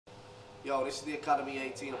Yo, this is the Academy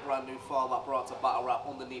 18, a brand new format brought to Battle Rap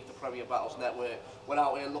underneath the Premier Battles Network. We're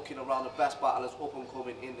out here looking around the best battlers up and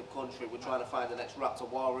coming in the country. We're trying to find the next Raptor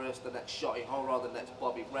Warriors, the next Shotty Horror, the next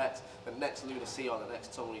Bobby Rex, the next Lunacy, or the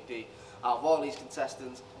next Tony D. Out of all these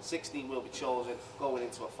contestants, 16 will be chosen, going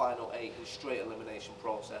into a final 8 in straight elimination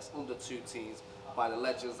process under 2 teams by the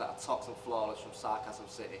legends that are tops and flawless from Sarcasm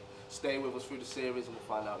City. Stay with us through the series and we'll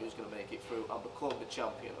find out who's going to make it through and become the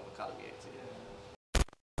champion of Academy 18.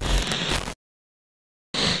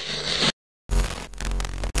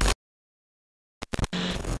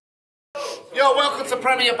 Yo, welcome to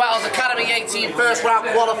Premier Battles Academy 18 first round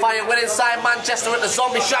qualifier. We're inside Manchester at the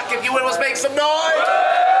Zombie Shack. If you win, let's make some noise!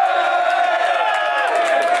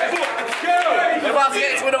 We're about to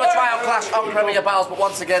get into another tryout clash on Premier Battles, but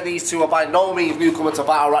once again, these two are by no means newcomer to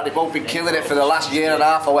Battle Rap. They've both been killing it for the last year and a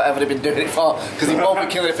half or whatever they've been doing it for, because they've both been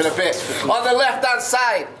killing it for a bit. On the left hand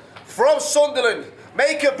side, from Sunderland,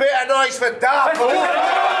 make a bit of noise for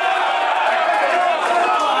Darpa.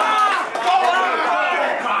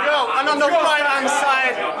 And on the right hand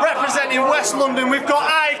side, representing West London, we've got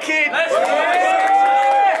I-Kid.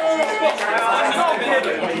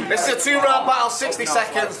 This is a 2-round battle, 60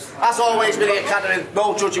 seconds. As always with the Academy,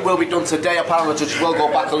 no judging will be done today. Apparently the judges will go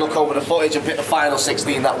back and look over the footage and pick the final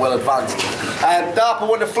 16 that will advance. Darpa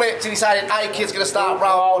won the flip, he decided I-Kid's going to start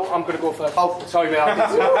round 1. I'm going to go first. Oh. Sorry mate,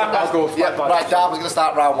 I'll go. Yeah, right, Darpa's going to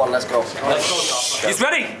start round 1, let's go. Let's go, Darpa. He's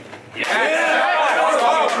ready? Yeah!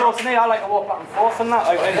 Close to me, I like to walk back and forth and that.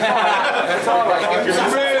 It's alright.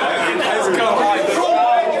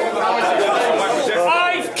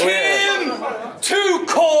 I've came to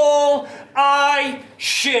call I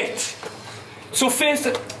shit. So face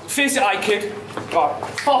it, I kid. Oh,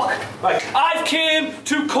 fuck. Right. I've came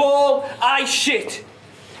to call I shit.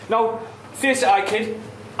 Now, face it, I kid.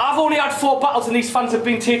 I've only had 4 battles and these fans have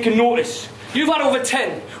been taking notice. You've had over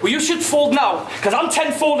 10. Well, you should fold now, because I'm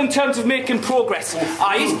tenfold in terms of making progress.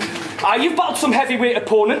 You've battled some heavyweight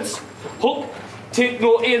opponents. Hulk, Take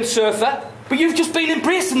No, Ian Surfer. But you've just been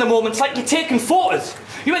embracing the moments like you're taking photos.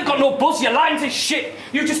 You ain't got no buzz, your lines is shit.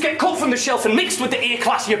 You just get cut from the shelf and mixed with the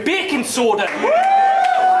A-class, your baking soda.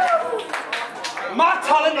 My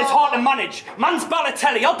talent is hard to manage. Man's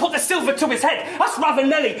Balotelli, I'll put the silver to his head. That's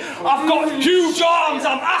Ravanelli. I've got huge arms,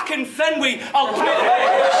 I'm Akin Fenway. I'll play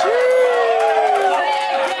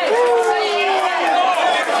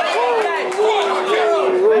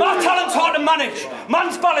My talent's hard to manage.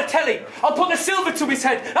 Man's Balotelli, I'll put the silver to his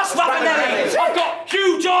head. That's Ravanelli. I've got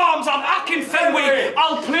huge arms, I'm Akin Fenway.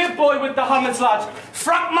 I'll play boy with the hammers, lad.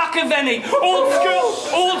 Frank McAvenny, old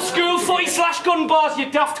school footy/gun bars, you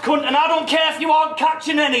daft cunt, and I don't care if you aren't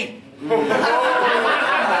catching any.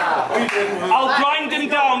 I'll grind him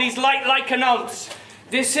down, he's light like an ounce.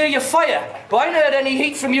 They say you're fire, but I ain't heard any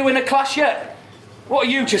heat from you in a clash yet. What are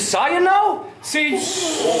you, Josiah now? See,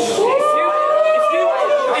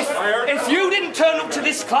 if you didn't turn up to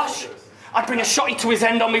this clash, I'd bring a shotty to his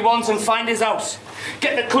end on me ones and find his house.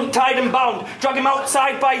 Get the cunt tied and bound, drag him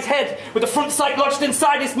outside by his head, with the front sight lodged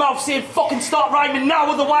inside his mouth, saying fucking start rhyming now,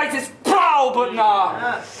 otherwise it's prow, but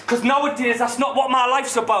nah. Cause nowadays that's not what my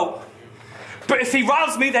life's about. But if he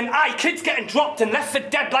riles me, then kid's getting dropped and left for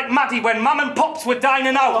dead like Maddie when Mam and Pops were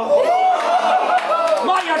dining out.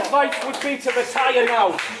 My advice would be to retire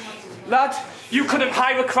now. Lad, you couldn't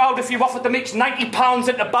hire a crowd if you offered them each £90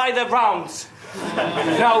 and to buy their rounds.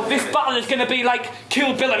 Now, this battle is going to be like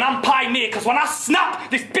Kill Bill and I'm Pie Me, because when I snap,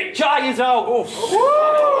 this bitch eye is out.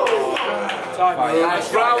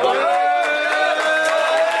 Nice round.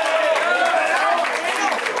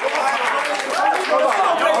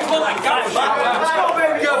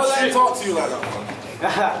 Talk to you like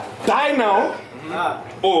that. Die now,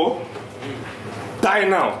 or die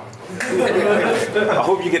now. I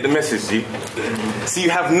hope you get the message, G. See, you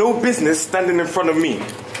have no business standing in front of me.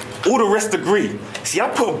 All the rest agree. See, I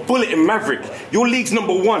put a bullet in Maverick. Your league's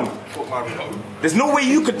 #1. There's no way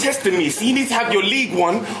you could test me. See, you need to have your League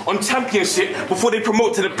 1 on Championship before they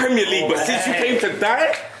promote to the Premier League. But since you came to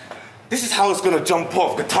die, this is how it's gonna jump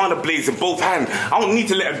off. Katana blades in both hands. I don't need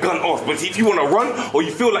to let a gun off, but if you wanna run or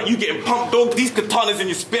you feel like you getting pumped, dog, these katanas in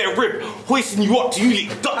your spare rib, hoisting you up to you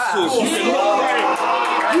leak duck sauce. You cannot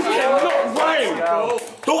rhyme. You cannot rhyme.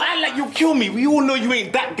 Don't act like you'll kill me. We all know you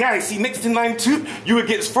ain't that guy. See, next in line 2, you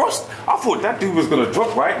against Frost. I thought that dude was gonna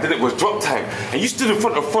drop, right? Then it was drop time. And you stood in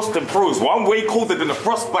front of Frost and Pros. Well, I'm way colder than a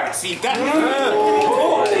frostbite. See that?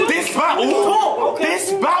 This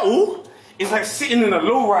battle is like sitting in a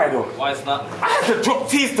lowrider. Why is that? I had to drop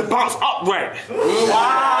tears to bounce upright.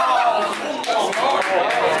 Wow!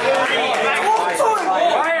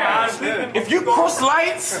 If you cross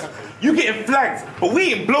lines, you getting flagged. But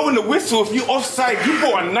we ain't blowing the whistle if you offside. You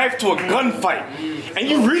brought a knife to a gunfight. And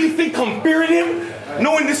you really think I'm fearing him?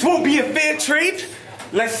 Knowing this won't be a fair trade?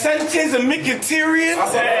 Like Sanchez and Mkhitaryan?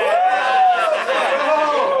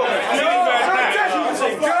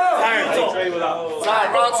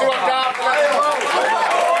 Round 2 up, Darpa.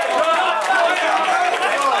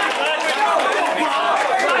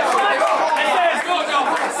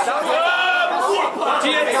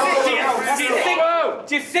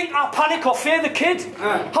 Do you think I'll panic or fear the kid?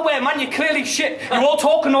 However, man, you're clearly shit. You're all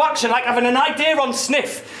talking no action like having an idea on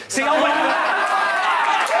sniff. See, I went...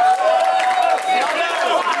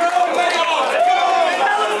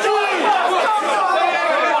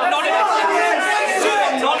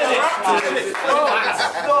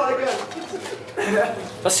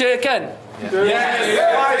 Let's say it again.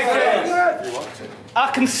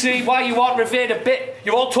 I can see why you aren't revered a bit.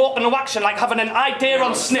 You're all talking no action like having an idea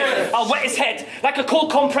on sniff. I'll wet his head like a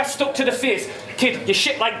cold compress stuck to the face. Kid, you're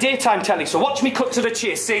shit like daytime telly, so watch me cut to the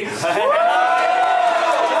chase, see?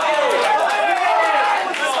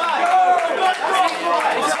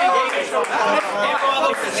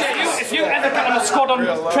 If you ever get on a squad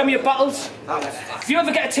on Premier Battles, if you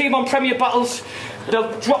ever get a team on Premier Battles,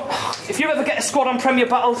 they'll drop. If you ever get a squad on Premier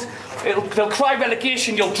Battles, they'll cry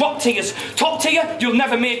relegation. You'll drop tiers. Top tier, you'll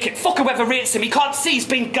never make it. Fuck whoever rates him. He can't see he's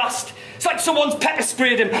been gassed. It's like someone's pepper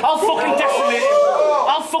sprayed him. I'll fucking decimate him.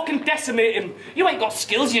 I'll fucking decimate him. You ain't got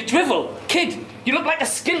skills. You drivel, kid. You look like a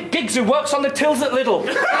skint gigs who works on the tills at Lidl.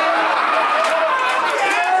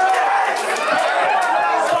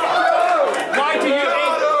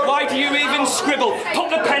 Why do you even scribble? Put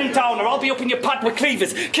the pen down or I'll be up in your pad with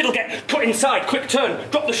cleavers. Kid'll get cut inside, quick turn,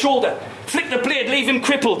 drop the shoulder, flick the blade, leave him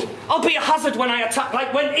crippled. I'll be a hazard when I attack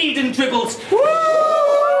like when Eden dribbles.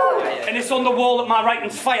 And it's on the wall that my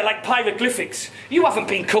writing's fire like pyroglyphics. You haven't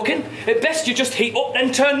been cooking. At best you just heat up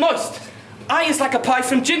then turn moist. I is like a pie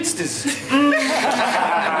from Ginsters.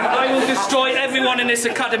 I will destroy everyone in this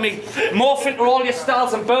academy. Morph into all your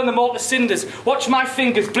styles and burn them all to cinders. Watch my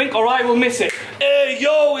fingers blink or I will miss it. Hey,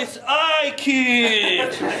 yo, it's I,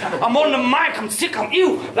 kid. I'm on the mic, I'm sick, I'm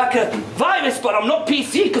you. Like a virus, but I'm not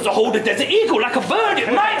PC because I hold a desert eagle. Like a bird,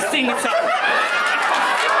 it might sing itself.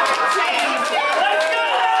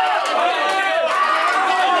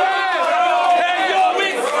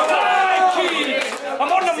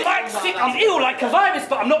 I'm ill like a virus,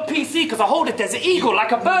 but I'm not PC because I hold a desert eagle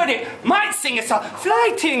like a bird. It might sing it's a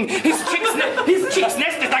flighting. His chick's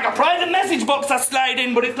nest is like a private message box I slide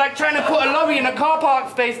in, but it's like trying to put a lorry in a car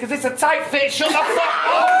park space because it's a tight fit. Shut the fuck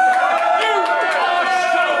up.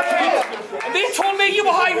 They told me you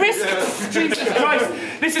were high risk. Jesus Christ.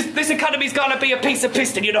 This academy's gonna be a piece of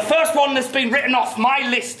piston. You're the first one that's been written off my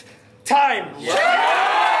list. Time.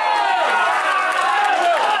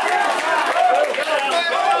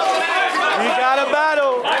 We got a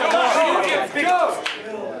battle.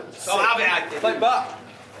 So have it acted. Like that.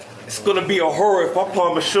 It's gonna be a horror if I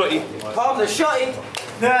palm a shotty. Palm the shotty.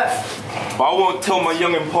 Yeah. But I won't tell my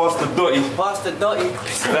young and pass the dotty. Pass the dotty.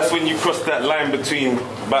 That's when you cross that line between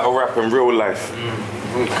battle rap and real life.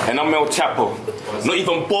 And I'm El Chapo. Not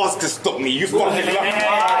even bars can stop me. You fucking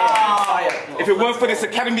lucky. If it weren't for this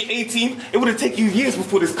Academy18, it would have taken you years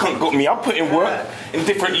before this cunt got me. I put in work in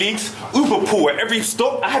different leagues. Uber pool at every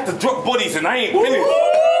stop. I had to drop bodies and I ain't finished.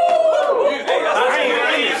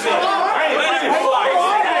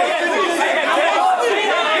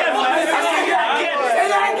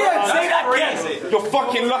 You're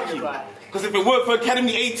fucking lucky. Because if it weren't for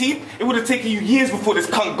Academy18, it would have taken you years before this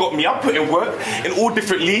cunt got me. I put in work in all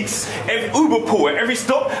different leagues. Uber pool at every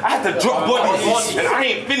stop, I had to drop bodies. And I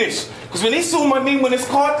ain't finished. Because when they saw my name on this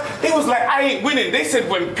card, they was like, I ain't winning. They said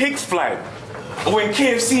when pigs fly. Or when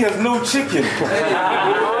KFC has no chicken.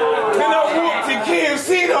 Then I walked in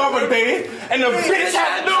KFC the other day, and the bitch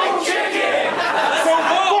had no chicken. So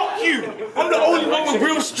fuck you. I'm the only one with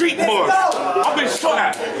real street bars. I've been shot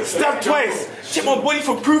at, stabbed twice. Check my body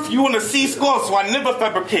for proof you want to see scars, so I never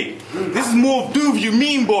fabricate. This is more of do you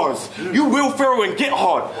mean bars. You Will Ferrell and get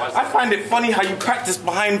hard. I find it funny how you practice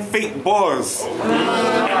behind fake bars.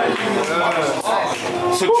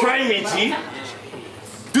 So try me, G.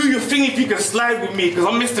 Do your thing if you can slide with me, because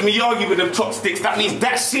I'm Mr. Miyagi with them chopsticks. That means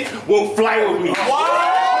that shit won't fly with me.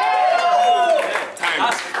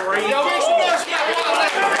 That's crazy.